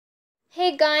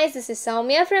Hey guys, this is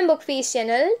Soumya from Bookfeast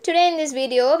channel. Today in this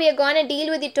video, we are gonna deal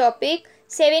with the topic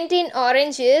 17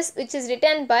 Oranges, which is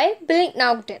written by Bill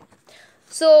Naughton.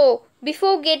 So,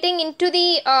 before getting into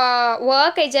the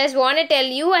work, I just want to tell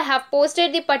you I have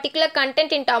posted the particular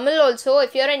content in Tamil also.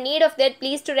 If you are in need of that,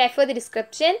 please to refer the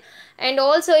description. And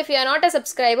also, if you are not a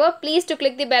subscriber, please to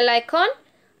click the bell icon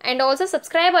and also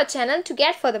subscribe our channel to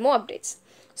get further more updates.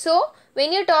 So,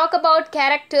 when you talk about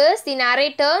characters, the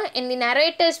narrator and the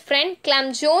narrator's friend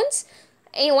Clem Jones,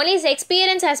 only his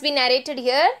experience has been narrated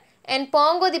here, and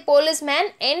Pongo the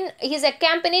policeman, and he is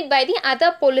accompanied by the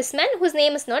other policeman whose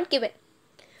name is not given.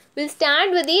 We'll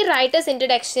start with the writer's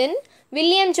introduction.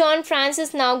 William John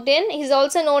Francis Naughton, he is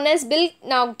also known as Bill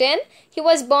Naughton. He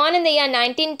was born in the year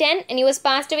 1910 and he was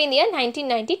passed away in the year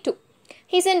 1992.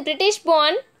 He is an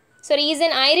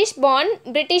Irish born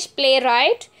British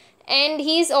playwright, and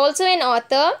he is also an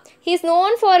author. He is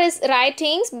known for his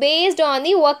writings based on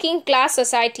the working class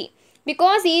society.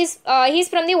 Because he is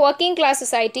from the working class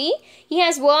society, he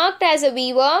has worked as a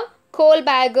weaver, coal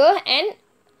bagger and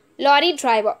lorry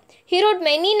driver. He wrote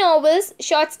many novels,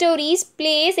 short stories,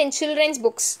 plays and children's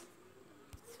books.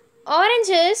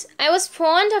 Oranges, I was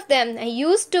fond of them. I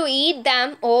used to eat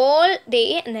them all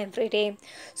day and every day.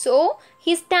 So,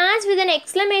 he starts with an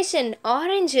exclamation,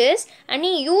 oranges, and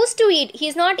he used to eat. He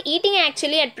is not eating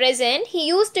actually at present. He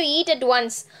used to eat at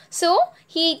once. So,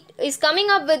 he is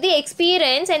coming up with the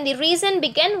experience and the reason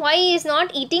began why he is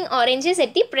not eating oranges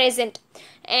at the present.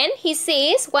 And he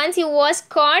says once he was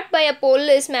caught by a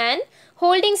policeman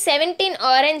holding 17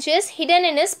 oranges hidden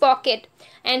in his pocket.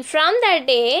 And from that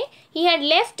day, he had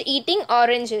left eating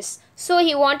oranges. So,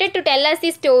 he wanted to tell us the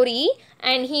story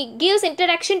and he gives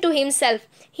introduction to himself.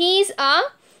 He is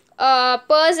a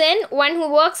person, one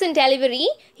who works in delivery.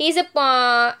 He is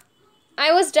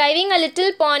I was driving a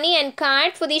little pony and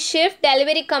cart for the shift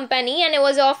delivery company, and I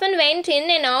was often went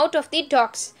in and out of the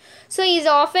docks. So he is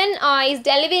often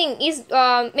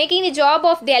making the job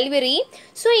of delivery.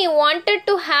 So he wanted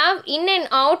to have in and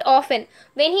out often.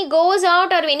 When he goes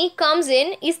out or when he comes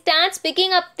in, he starts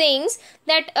picking up things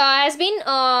that has been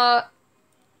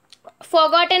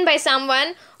forgotten by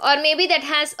someone, or maybe that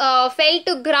has fell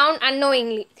to ground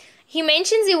unknowingly. He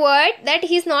mentions the word that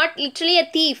he is not literally a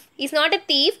thief. He is not a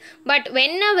thief, but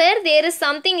whenever there is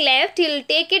something left, he will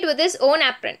take it with his own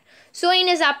apron. So in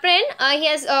his apron, he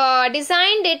has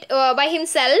designed it by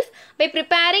himself by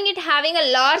preparing it having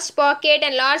a large pocket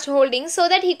and large holding so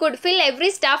that he could fill every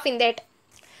stuff in that.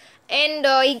 And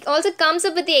he also comes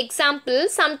up with the example,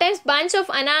 sometimes bunch of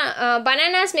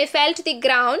bananas may fall to the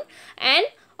ground, and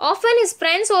often his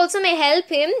friends also may help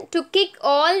him to kick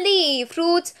all the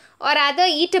fruits or other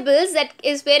eatables that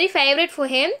is very favorite for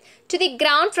him to the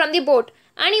ground from the boat.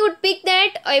 And he would pick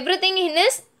that everything in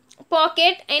his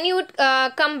pocket and he would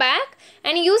come back,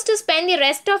 and he used to spend the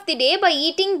rest of the day by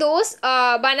eating those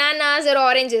bananas or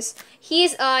oranges. He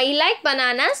liked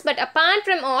bananas, but apart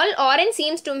from all, orange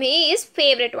seems to me his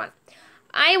favorite one.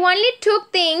 I only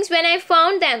took things when I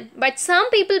found them, but some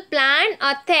people plan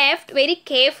a theft very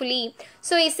carefully.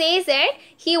 So he says that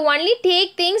he only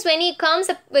take things when he comes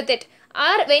up with it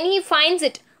or when he finds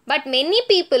it. But many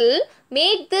people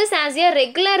make this as a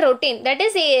regular routine. That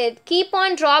is, a keep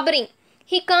on robbing.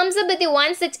 He comes up with the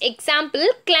one such example,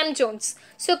 Clem Jones.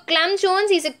 So Clem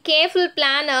Jones is a careful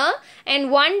planner,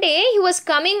 and one day he was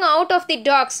coming out of the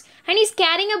docks and he's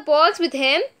carrying a box with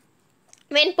him.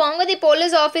 When Pongo the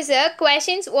police officer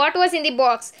questions what was in the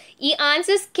box, he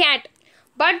answers cat.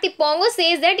 But the Pongo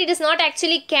says that it is not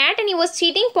actually cat and he was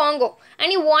cheating Pongo,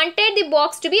 and he wanted the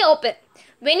box to be open.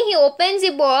 When he opens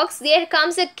the box, there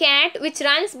comes a cat which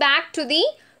runs back to the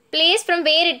place from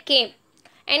where it came.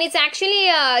 And it's actually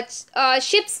a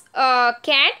ship's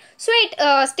cat, so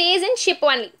it stays in ship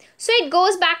only. So it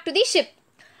goes back to the ship.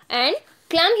 And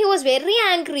Clem, he was very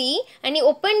angry and he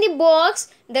opened the box.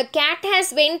 The cat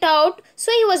has went out. So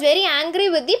he was very angry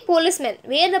with the policeman,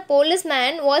 where the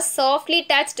policeman was softly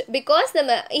touched because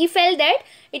he felt that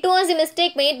it was a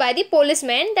mistake made by the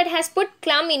policeman that has put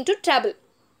Clem into trouble.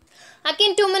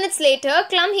 Again 2 minutes later,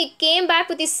 Clem, he came back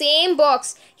with the same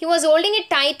box. He was holding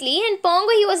it tightly, and Pongo,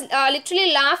 he was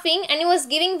literally laughing and he was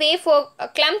giving way for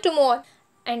Clem to move on.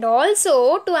 And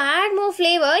also, to add more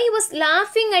flavor, he was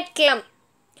laughing at Clem.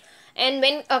 And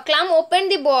when Clem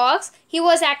opened the box, he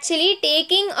was actually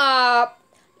taking a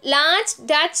large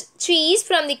Dutch cheese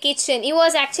from the kitchen. He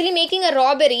was actually making a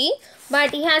robbery,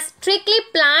 but he has strictly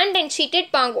planned and cheated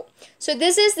Pongo. So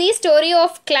this is the story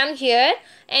of Clem here,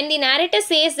 and the narrator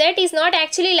says that he is not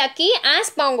actually lucky as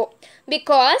Pongo,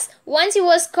 because once he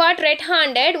was caught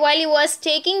red-handed while he was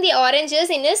taking the oranges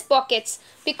in his pockets,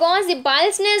 because the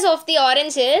bulgeness of the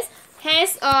oranges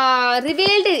has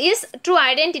revealed his true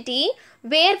identity,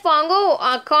 where Pongo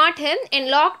caught him and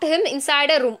locked him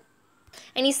inside a room.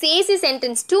 And he says his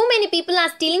sentence, "Too many people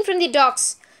are stealing from the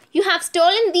dogs. You have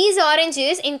stolen these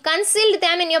oranges and concealed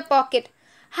them in your pocket.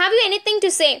 Have you anything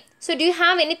to say?" So do you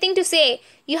have anything to say?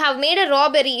 You have made a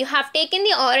robbery. You have taken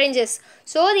the oranges.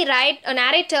 So the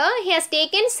narrator, he has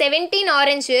taken 17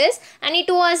 oranges and it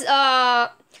was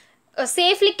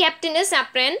safely kept in his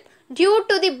apron. Due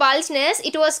to the bulgeness,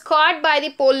 it was caught by the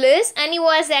police and he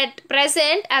was at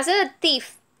present as a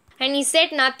thief. And he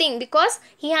said nothing because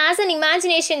he has an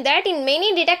imagination that in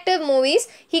many detective movies,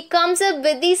 he comes up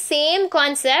with the same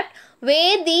concept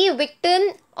where the victim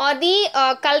or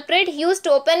the culprit used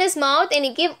to open his mouth and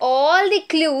he give all the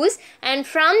clues, and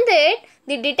from that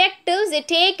the detectives, they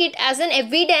take it as an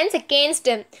evidence against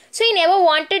him. So he never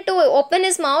wanted to open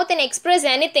his mouth and express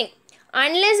anything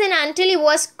unless and until he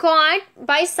was caught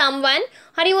by someone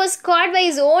or he was caught by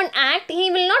his own act. He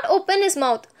will not open his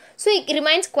mouth, so he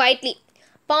remains quietly.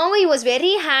 Pongo, he was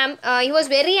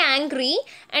very angry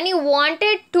and he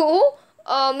wanted to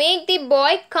make the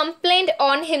boy complain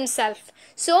on himself.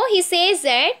 So he says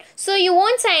that, "So you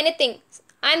won't say anything.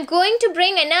 I'm going to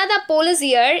bring another police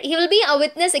here. He will be a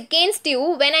witness against you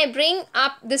when I bring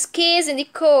up this case in the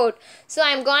court. So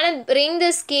I'm gonna bring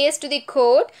this case to the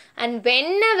court, and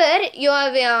whenever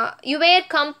you were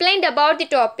complained about the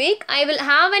topic, I will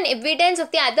have an evidence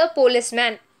of the other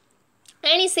policeman."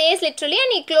 And he says literally,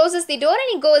 and he closes the door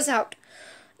and he goes out.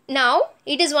 Now,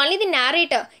 it is only the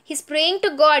narrator. He's praying to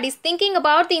God. He's thinking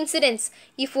about the incidents.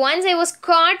 If once I was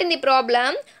caught in the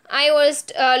problem, I was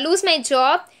lose my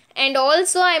job, and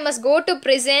also I must go to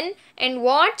prison. And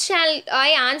what shall I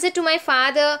answer to my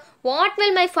father? What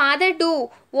will my father do?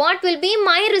 What will be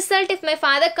my result if my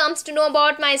father comes to know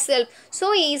about myself?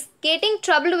 So he is getting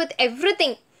troubled with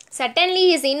everything.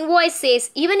 Suddenly his invoice says,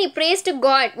 even he prays to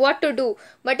God what to do,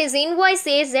 but his invoice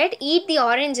says that eat the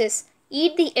oranges,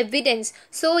 eat the evidence.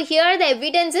 So here the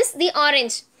evidence is the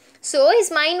orange. So his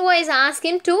mind voice asks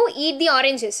him to eat the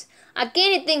oranges.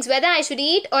 Again he thinks whether I should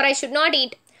eat or I should not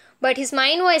eat. But his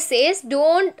mind voice says,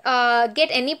 don't get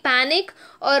any panic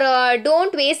or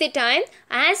don't waste the time.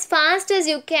 As fast as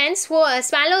you can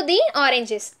swallow the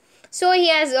oranges. So he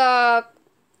has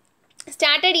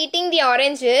started eating the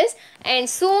oranges, and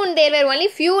soon there were only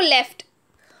few left.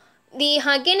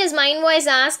 Again his mind voice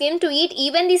asked him to eat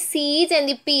even the seeds and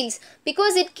the peels,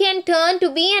 because it can turn to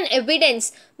be an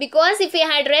evidence. Because if he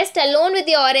had rest alone with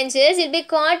the oranges, he'll be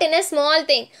caught in a small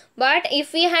thing. But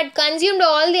if he had consumed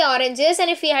all the oranges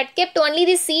and if he had kept only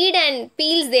the seed and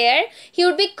peels there, he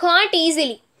would be caught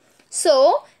easily.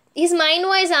 So his mind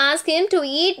voice asked him to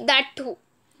eat that too.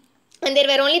 And there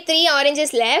were only 3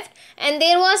 oranges left, and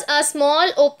there was a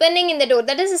small opening in the door.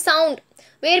 That is a sound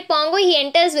where Pongo, he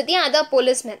enters with the other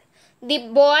policeman. The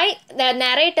boy, the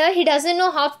narrator, he doesn't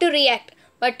know how to react.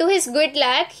 But to his good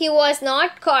luck, he was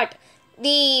not caught.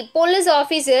 The police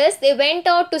officers, they went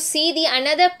out to see the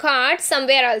another cart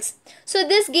somewhere else. So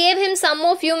this gave him some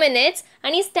more few minutes,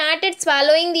 and he started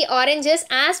swallowing the oranges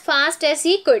as fast as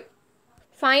he could.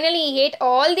 Finally, he ate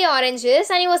all the oranges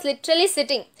and he was literally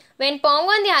sitting. When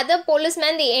Pongo and the other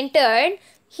policeman, they entered,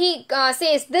 he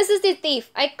says, "This is the thief.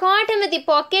 I caught him with the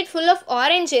pocket full of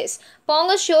oranges."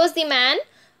 Pongo shows the man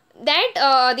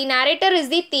that the narrator is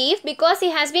the thief because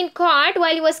he has been caught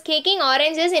while he was taking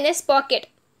oranges in his pocket.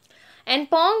 And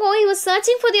Pongo, he was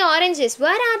searching for the oranges.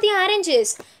 Where are the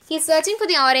oranges? He's searching for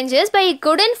the oranges, but he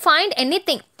couldn't find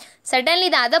anything. Suddenly,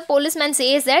 the other policeman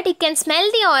says that he can smell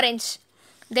the orange.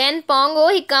 Then Pongo,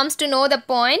 he comes to know the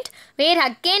point where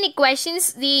again he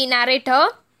questions the narrator,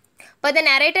 but the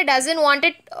narrator doesn't want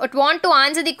to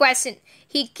answer the question.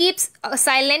 He keeps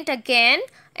silent again,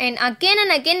 and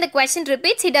again the question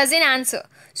repeats. He doesn't answer.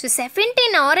 So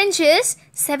 17 oranges,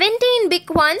 17 big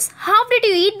ones. How did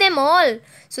you eat them all?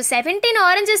 So 17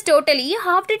 oranges totally.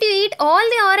 How did you eat all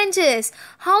the oranges?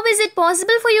 How is it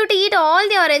possible for you to eat all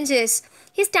the oranges?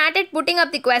 He started putting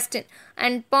up the question,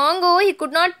 and Pongo, he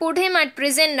could not put him at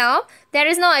prison now. There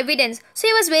is no evidence. So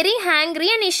he was very angry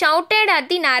and he shouted at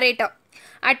the narrator.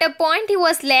 At a point he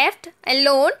was left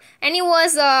alone and he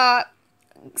was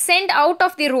sent out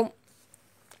of the room.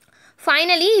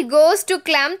 Finally, he goes to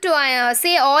Clum to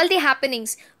say all the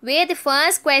happenings, where the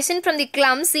first question from the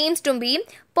Clum seems to be,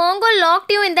 "Pongo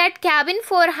locked you in that cabin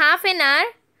for half an hour?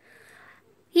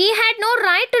 He had no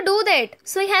right to do that.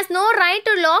 So he has no right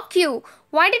to lock you.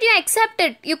 Why did you accept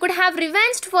it? You could have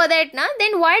revenged for that, na?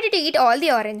 Then why did you eat all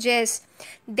the oranges?"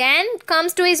 Then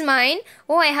comes to his mind,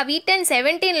 "Oh, I have eaten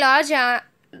 17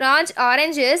 large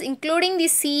oranges, including the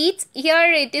seeds." Here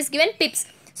it is given pips.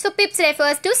 So pips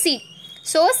refers to seed.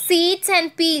 So seeds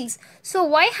and peels. So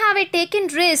why have I taken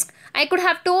risk? I could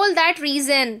have told that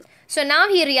reason. So now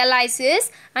he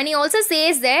realizes, and he also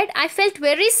says that I felt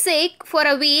very sick for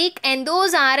a week and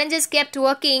those oranges kept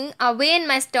working away in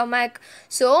my stomach.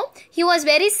 So he was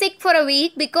very sick for a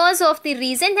week because of the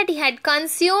reason that he had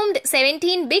consumed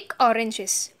 17 big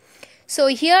oranges. So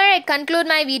here I conclude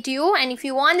my video, and if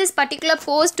you want this particular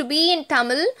post to be in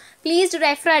Tamil, please do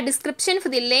refer our description for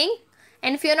the link.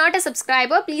 And if you are not a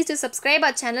subscriber, please do subscribe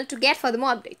our channel to get further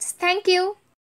more updates. Thank you.